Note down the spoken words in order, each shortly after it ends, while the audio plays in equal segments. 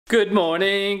Good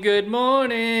morning, good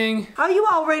morning. How are you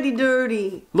already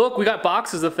dirty? Look, we got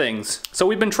boxes of things. So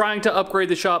we've been trying to upgrade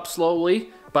the shop slowly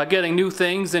by getting new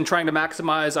things and trying to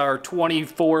maximize our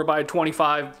 24 by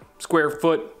 25 square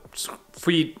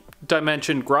feet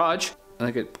dimension garage. I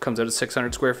think it comes out at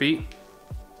 600 square feet.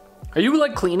 Are you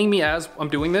like cleaning me as I'm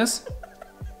doing this?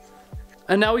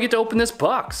 And now we get to open this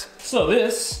box. So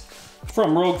this,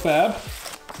 from Rogue Fab.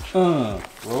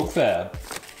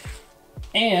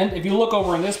 And if you look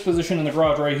over in this position in the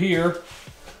garage right here,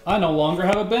 I no longer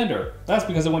have a bender. That's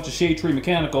because I went to Shade Tree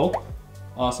Mechanical.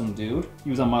 Awesome dude. He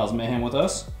was on Miles Mayhem with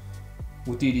us,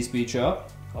 with Dee Dee's Speed Shop.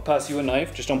 I'll pass you a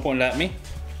knife, just don't point it at me.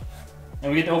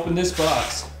 And we get to open this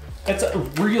box. It's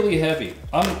really heavy.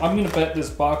 I'm gonna bet this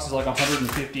box is like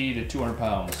 150 to 200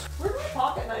 pounds. Where'd my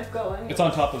pocket knife go anyway? It's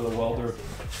on top of the welder.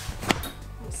 I'm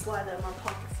gonna slide that in my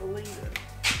pocket for later.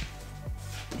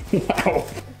 Wow.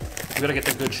 We gotta get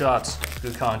the good shots,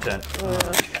 good content. Oh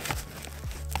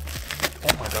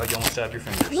my god, you almost stabbed your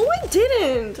fingers. No, I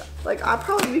didn't. Like, I'd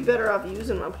probably be better off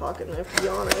using my pocket knife, to be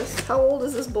honest. How old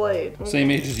is this blade? Same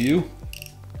age as you?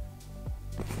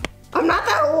 I'm not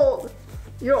that old.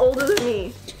 You're older than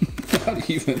me. Not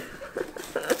even.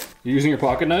 You're using your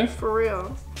pocket knife? For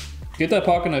real. Get that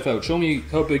pocket knife out. Show me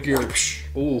how big your...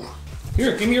 Oh.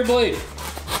 Here, give me your blade.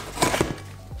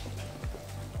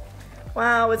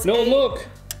 Wow, it's No, 8. look.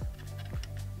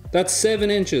 That's 7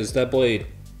 inches, that blade.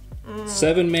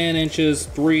 7 man inches,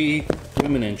 3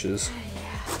 women inches.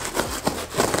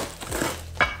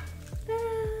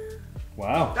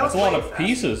 Wow, that's a lot of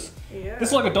pieces. Yeah. This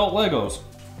is like adult Legos.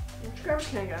 Garbage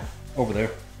can guy. Over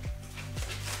there.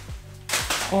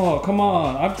 Oh, come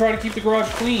on. I'm trying to keep the garage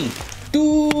clean.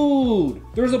 Dude,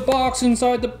 there's a box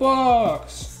inside the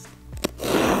box.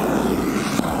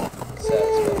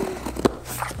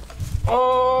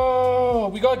 Oh,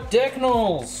 we got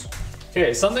decnals.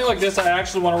 Okay, something like this I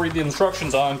actually want to read the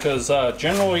instructions on because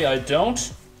generally I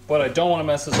don't, but I don't want to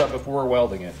mess this up if we're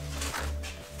welding it.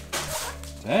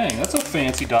 Dang, that's a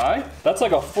fancy die. That's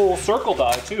like a full circle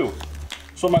die too.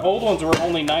 So my old ones were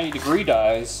only 90-degree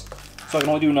dies, so I can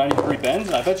only do 90-degree bends,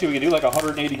 and I bet you we could do like a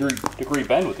 180-degree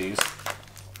bend with these.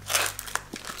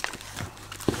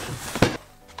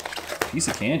 Piece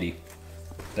of candy.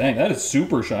 Dang, that is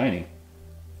super shiny.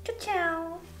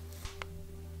 Ka-chow.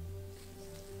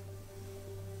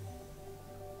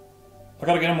 I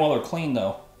gotta get them while they're clean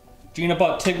though. Gina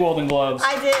bought TIG welding gloves.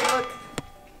 I did, look.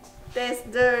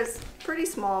 There's pretty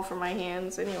small for my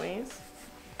hands anyways.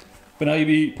 But now you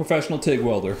be professional TIG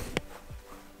welder.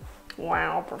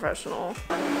 Wow, professional.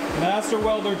 Master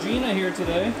welder Gina here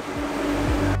today.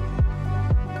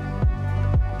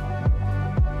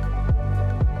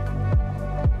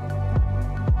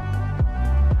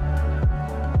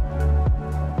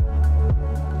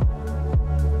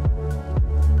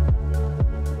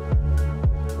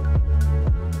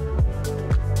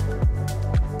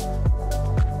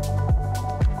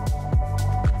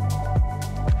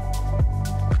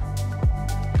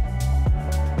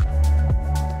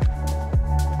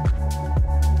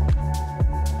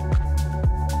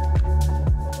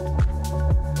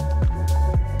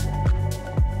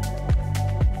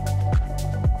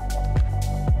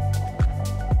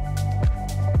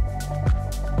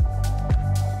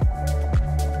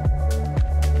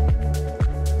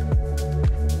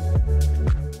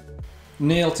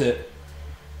 Nailed it.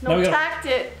 No, tacked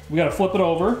it. We gotta flip it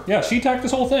over. Yeah, she tacked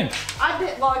this whole thing. I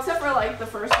did, well, except for like the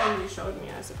first one you showed me,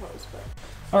 I suppose, but.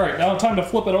 All right, now time to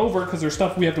flip it over because there's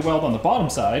stuff we have to weld on the bottom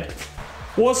side.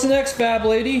 What's the next, Fab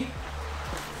Lady?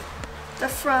 The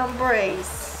front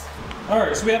brace. All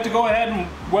right, so we have to go ahead and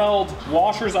weld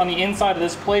washers on the inside of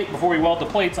this plate before we weld the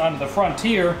plates onto the front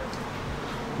here.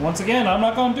 Once again, I'm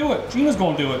not gonna do it. Gina's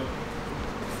gonna do it.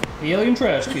 The alien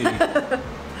trash kitty.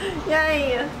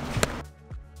 Yay.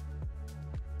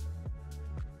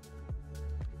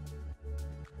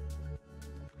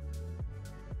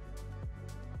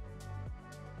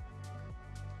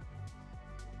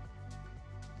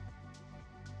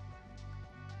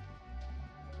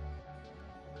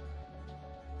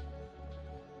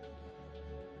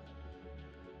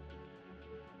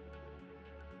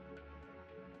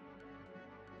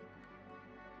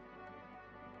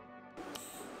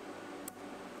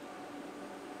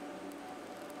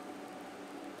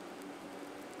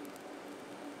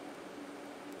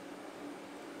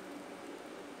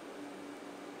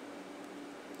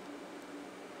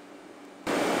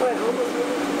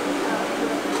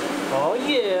 Oh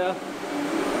yeah.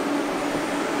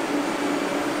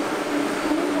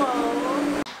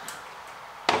 Whoa.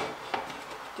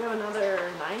 Do you have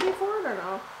another 90 for it or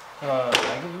no?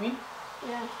 Magnet, you mean?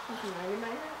 Yeah, like a 90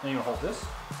 magnet. Then you hold this.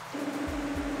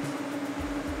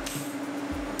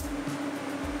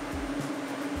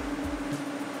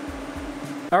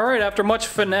 All right, after much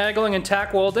finagling and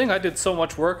tack welding, I did so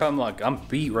much work, I'm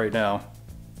beat right now.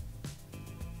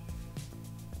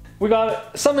 We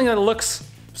got something that looks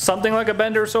something like a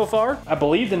bender so far. I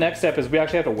believe the next step is we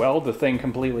actually have to weld the thing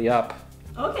completely up.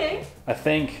 Okay. I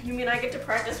think. You mean I get to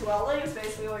practice welding is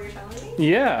basically what you're telling me?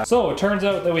 Yeah. So it turns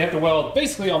out that we have to weld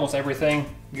basically almost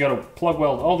everything. You gotta plug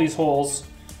weld all these holes.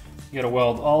 You gotta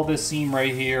weld all this seam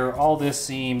right here, all this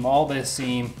seam, all this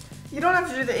seam. You don't have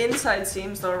to do the inside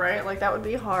seams though, right? Like that would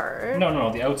be hard. No,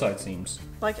 the outside seams.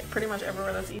 Like pretty much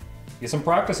everywhere that's easy. Get some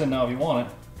practice in now if you want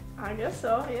it. I guess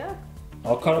so, yeah.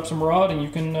 I'll cut up some rod and you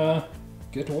can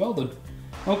get to welding.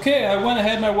 Okay, I went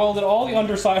ahead and I welded all the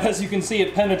underside. As you can see,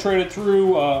 it penetrated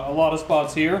through a lot of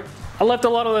spots here. I left a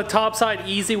lot of the top side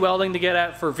easy welding to get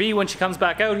at for V when she comes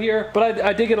back out here. But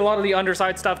I did get a lot of the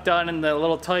underside stuff done in the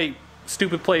little tight,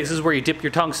 stupid places where you dip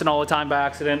your tungsten all the time by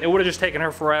accident. It would have just taken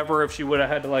her forever if she would have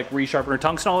had to like resharpen her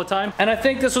tungsten all the time. And I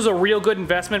think this was a real good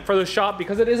investment for the shop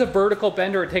because it is a vertical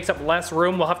bender. It takes up less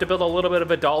room. We'll have to build a little bit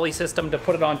of a dolly system to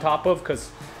put it on top of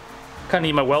because I kind of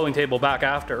need my welding table back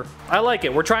after. I like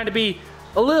it. We're trying to be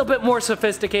a little bit more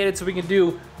sophisticated so we can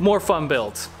do more fun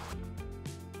builds.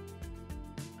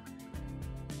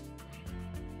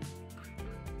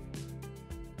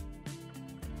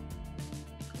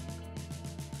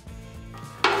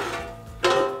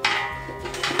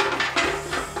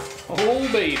 Oh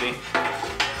baby.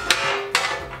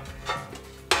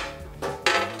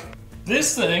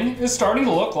 This thing is starting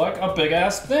to look like a big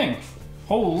ass thing.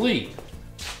 Holy.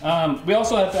 We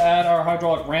also have to add our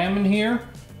hydraulic ram in here.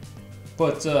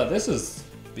 But this is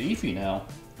beefy now.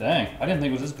 Dang, I didn't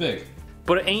think it was this big.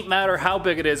 But it ain't matter how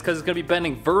big it is because it's gonna be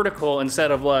bending vertical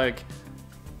instead of like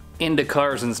into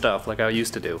cars and stuff like I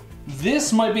used to do.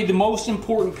 This might be the most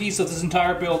important piece of this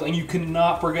entire build and you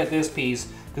cannot forget this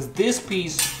piece because this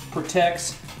piece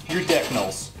protects your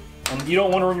decnals. And you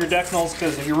don't want to ruin your decnals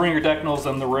because if you ruin your decnals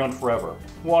then they're ruined forever.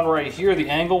 One right here, the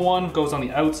angle one, goes on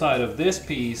the outside of this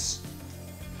piece.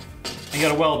 And you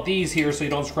gotta weld these here so you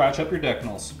don't scratch up your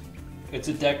decnals. It's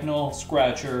a decnal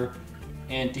scratcher,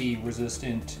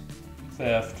 anti-resistant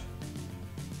theft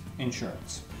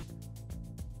insurance.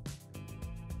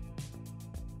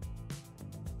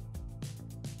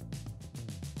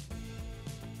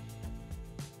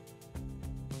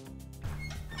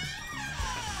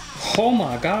 Oh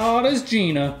my God, it's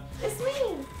Gina. It's me.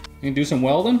 You can do some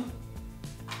welding?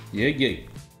 Yeah, yeah.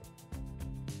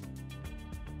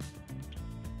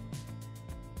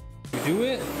 You do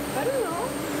it? I don't know.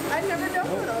 I've never done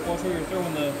one of Watch where you're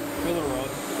throwing the filler rod.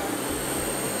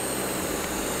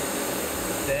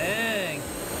 Dang.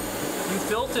 You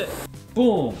filled it.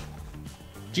 Boom.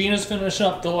 Gina's finishing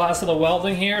up the last of the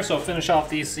welding here, so finish off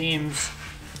these seams.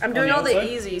 I'm doing all the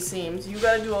easy seams. You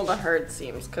gotta do all the hard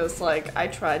seams, cause like I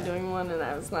tried doing one and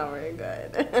I was not very good.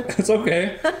 It's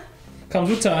okay. Comes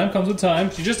with time, comes with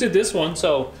time. She just did this one,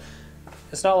 so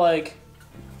it's not like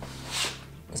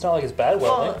it's bad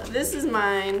welding. Well, this is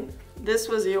mine. This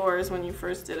was yours when you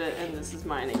first did it, and this is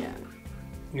mine again.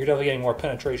 You're definitely getting more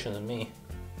penetration than me.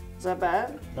 Is that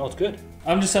bad? No, it's good.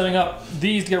 I'm just setting up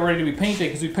these to get ready to be painted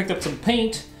because we picked up some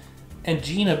paint, and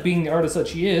Gina, being the artist that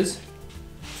she is,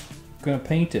 gonna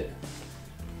paint it.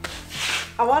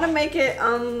 I want to make it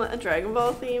a Dragon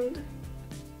Ball themed.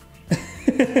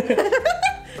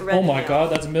 Oh my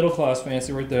God, that's middle class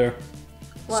fancy right there.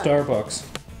 What? Starbucks.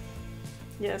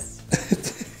 Yes.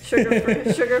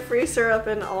 Sugar-free syrup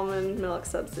and almond milk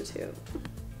substitute.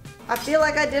 I feel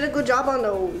like I did a good job on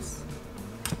those.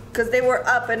 Because they were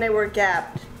up and they were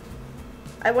gapped.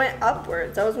 I went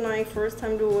upwards. That was my first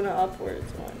time doing an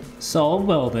upwards one. Solid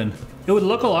welding. It would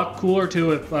look a lot cooler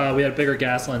too if we had bigger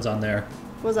gas lens on there.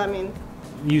 What does that mean?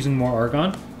 Using more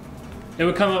argon. It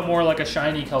would come out more like a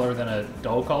shiny color than a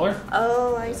dull color.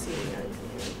 Oh, I see.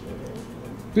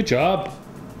 Good job.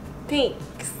 Thanks.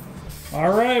 All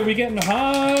right, we getting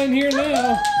high in here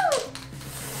now.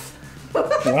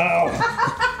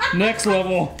 Wow. Next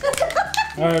level.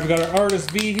 All right, we got our Artist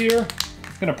V here.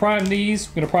 Gonna prime these.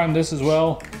 We're gonna prime this as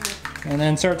well. And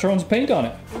then start throwing some paint on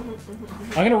it.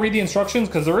 I'm gonna read the instructions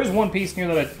because there is one piece here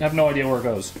that I have no idea where it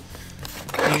goes.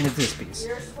 And it's this piece.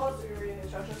 You're supposed to be reading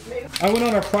instructions. Maybe. I went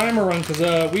on a primer run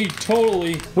because we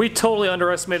totally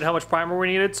underestimated how much primer we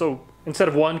needed. So instead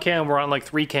of 1 can, we're on like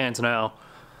 3 cans now.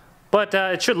 But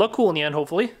it should look cool in the end,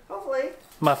 hopefully. Hopefully.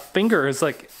 My finger is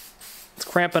like, it's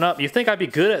cramping up. You think I'd be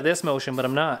good at this motion, but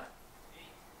I'm not.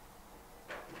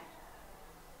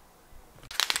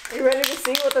 Are you ready to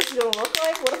see what this is gonna look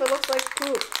like? What if it looks like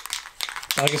poop?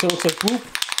 I guess it looks like poop.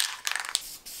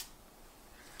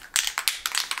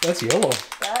 That's yellow.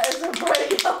 That is a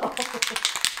bright yellow.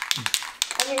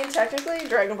 I I mean, technically,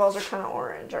 Dragon Balls are kind of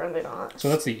orange, are they not? So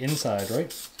that's the inside, right?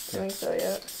 I think so,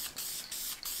 yeah.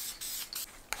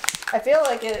 I feel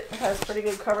like it has pretty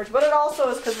good coverage, but it also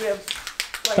is because we have,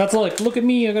 like... That's like, look at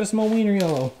me, I got a small wiener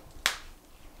yellow.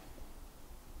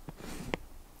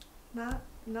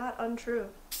 Not untrue.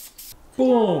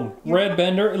 Boom! Red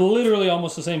bender, literally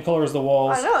almost the same color as the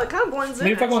walls. I know, it kind of blends in.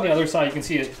 Maybe if I go on the other side, you can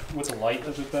see it with the light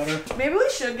a bit better. Maybe we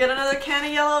should get another can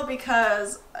of yellow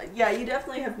because, yeah, you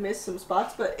definitely have missed some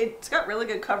spots, but it's got really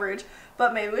good coverage.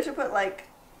 But maybe we should put, like,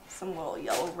 some little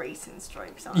yellow racing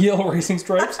stripes on it. Yellow racing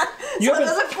stripes? So it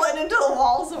doesn't blend into the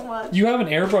wall so much. You have an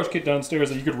airbrush kit downstairs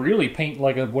that you could really paint,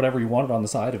 like, whatever you wanted on the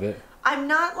side of it. I'm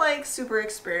not, like, super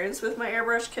experienced with my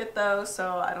airbrush kit, though,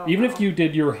 so I don't know. Even if you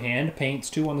did your hand paints,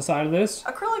 too, on the side of this.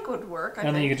 Acrylic would work, I think.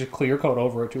 And then you could just clear coat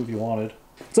over it, too, if you wanted.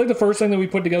 It's like the first thing that we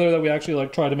put together that we actually,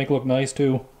 like, tried to make look nice,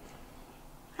 too.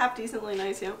 Half decently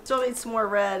nice, yeah. Still needs some more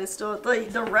red. It's still,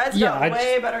 the red's got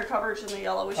way better coverage than the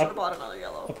yellow. We should have bought another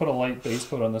yellow. I'll put a light base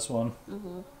coat on this one.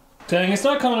 Dang, it's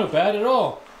not coming out bad at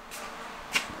all.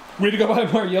 We need to go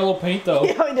buy more yellow paint, though.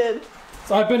 Yeah, we did.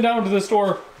 So I've been down to the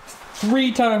store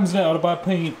 3 times now to buy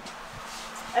paint.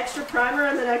 Extra primer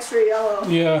and then extra yellow.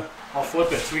 Yeah. I'll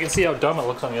flip it so we can see how dumb it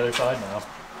looks on the other side now.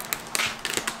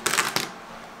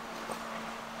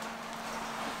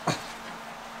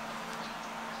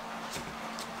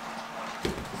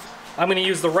 I'm going to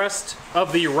use the rest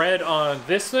of the red on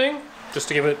this thing, just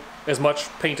to give it as much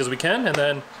paint as we can, and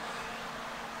then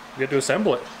we get to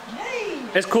assemble it. Yay!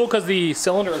 It's cool because the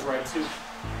cylinder is red too.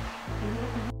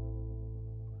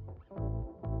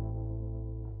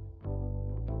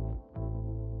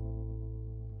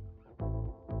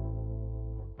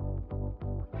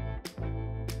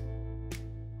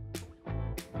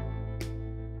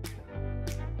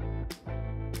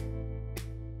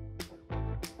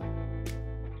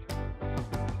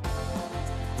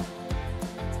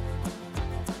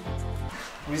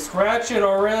 We scratched it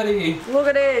already. Look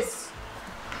at this.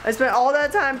 I spent all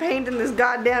that time painting this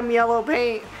goddamn yellow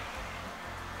paint.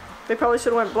 They probably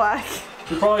should have went black.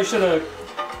 We probably should have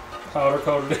powder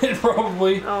coated it,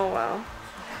 probably. Oh wow.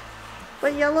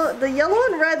 But the yellow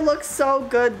and red looks so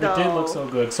good though. It did look so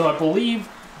good. So I believe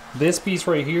this piece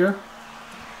right here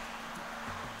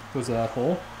goes to that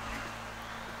hole.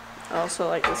 Oh, so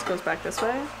like this goes back this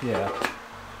way? Yeah.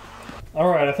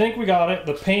 Alright, I think we got it.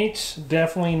 The paint,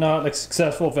 definitely not a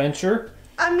successful venture.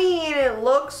 I mean, it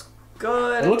looks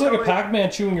good. It looks like a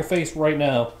Pac-Man chewing your face right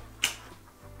now.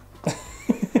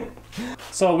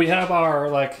 So we have our,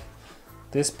 like,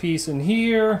 this piece in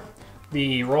here,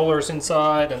 the rollers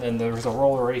inside, and then there's a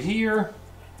roller right here.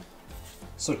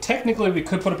 So technically we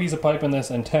could put a piece of pipe in this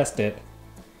and test it.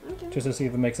 Okay. Just to see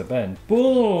if it makes a bend.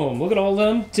 Boom! Look at all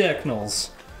them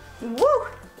decnals. Woo!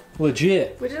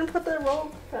 Legit. We didn't put the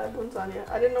roll pad ones on yet.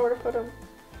 I didn't know where to put them.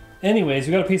 Anyways,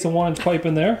 we got a piece of 1-inch pipe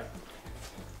in there.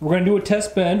 We're gonna do a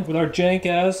test bend with our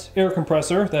jank-ass air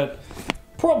compressor that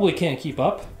probably can't keep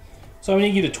up. So I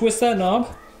need you to twist that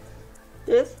knob.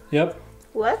 This? Yep.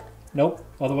 Left? Nope.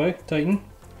 Other way. Tighten.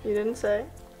 You didn't say,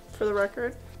 for the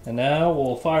record. And now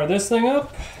we'll fire this thing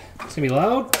up. It's gonna be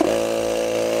loud.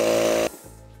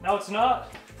 No,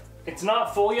 it's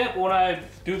not full yet, but when I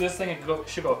do this thing, it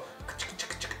should go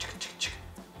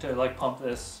to like pump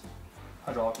this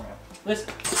hydraulic ramp.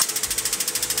 Listen.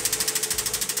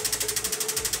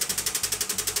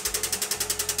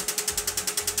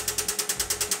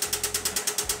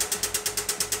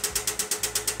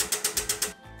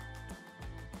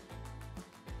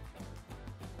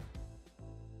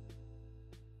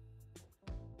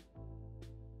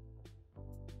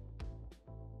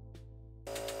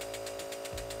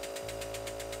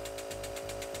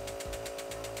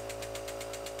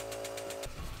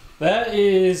 That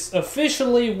is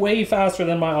officially way faster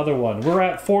than my other one. We're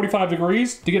at 45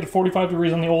 degrees. To get to 45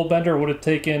 degrees on the old bender would have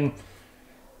taken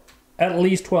at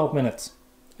least 12 minutes.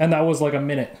 And that was like a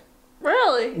minute.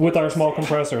 Really? With our small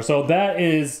compressor. So that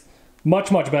is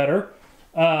much, much better.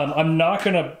 I'm not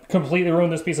going to completely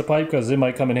ruin this piece of pipe because it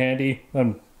might come in handy.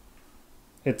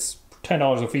 It's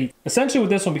 $10 a feet. Essentially with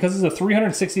this one, because it's a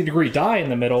 360 degree die in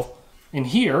the middle, in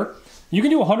here, you can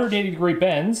do 180 degree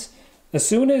bends. As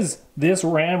soon as this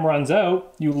ram runs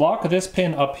out, you lock this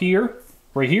pin up here,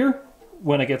 right here,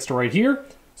 when it gets to right here.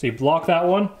 So you block that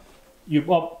one, you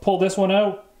pull this one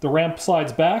out, the ramp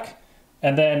slides back,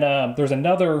 and then there's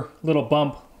another little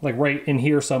bump, like right in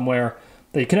here somewhere,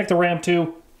 that you connect the ramp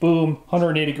to, boom,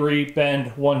 180 degree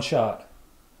bend, one shot.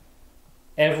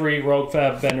 Every Rogue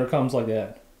Fab bender comes like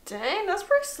that. Dang, that's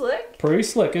pretty slick. Pretty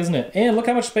slick, isn't it? And look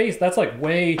how much space, that's like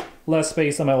way less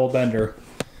space than my old bender.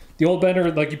 The old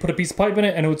bender, like you put a piece of pipe in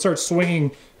it and it would start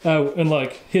swinging out and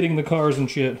like hitting the cars and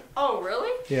shit. Oh,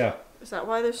 really? Yeah. Is that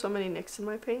why there's so many nicks in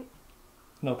my paint?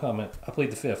 No comment. I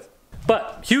plead the fifth.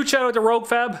 But huge shout out to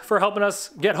RogueFab for helping us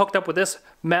get hooked up with this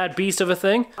mad beast of a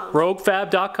thing.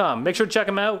 RogueFab.com. Make sure to check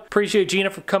them out. Appreciate Gina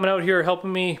for coming out here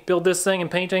helping me build this thing and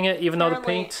painting it, even though the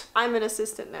paint... I'm an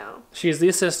assistant now. She is the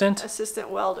assistant. Assistant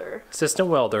welder. Assistant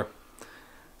welder.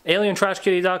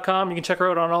 AlienTrashKitty.com. You can check her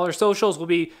out on all her socials. We'll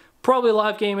be probably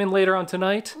live gaming later on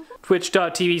tonight.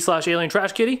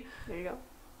 Twitch.tv/AlienTrashKitty. There you go.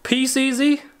 Peace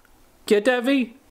easy. Get that V.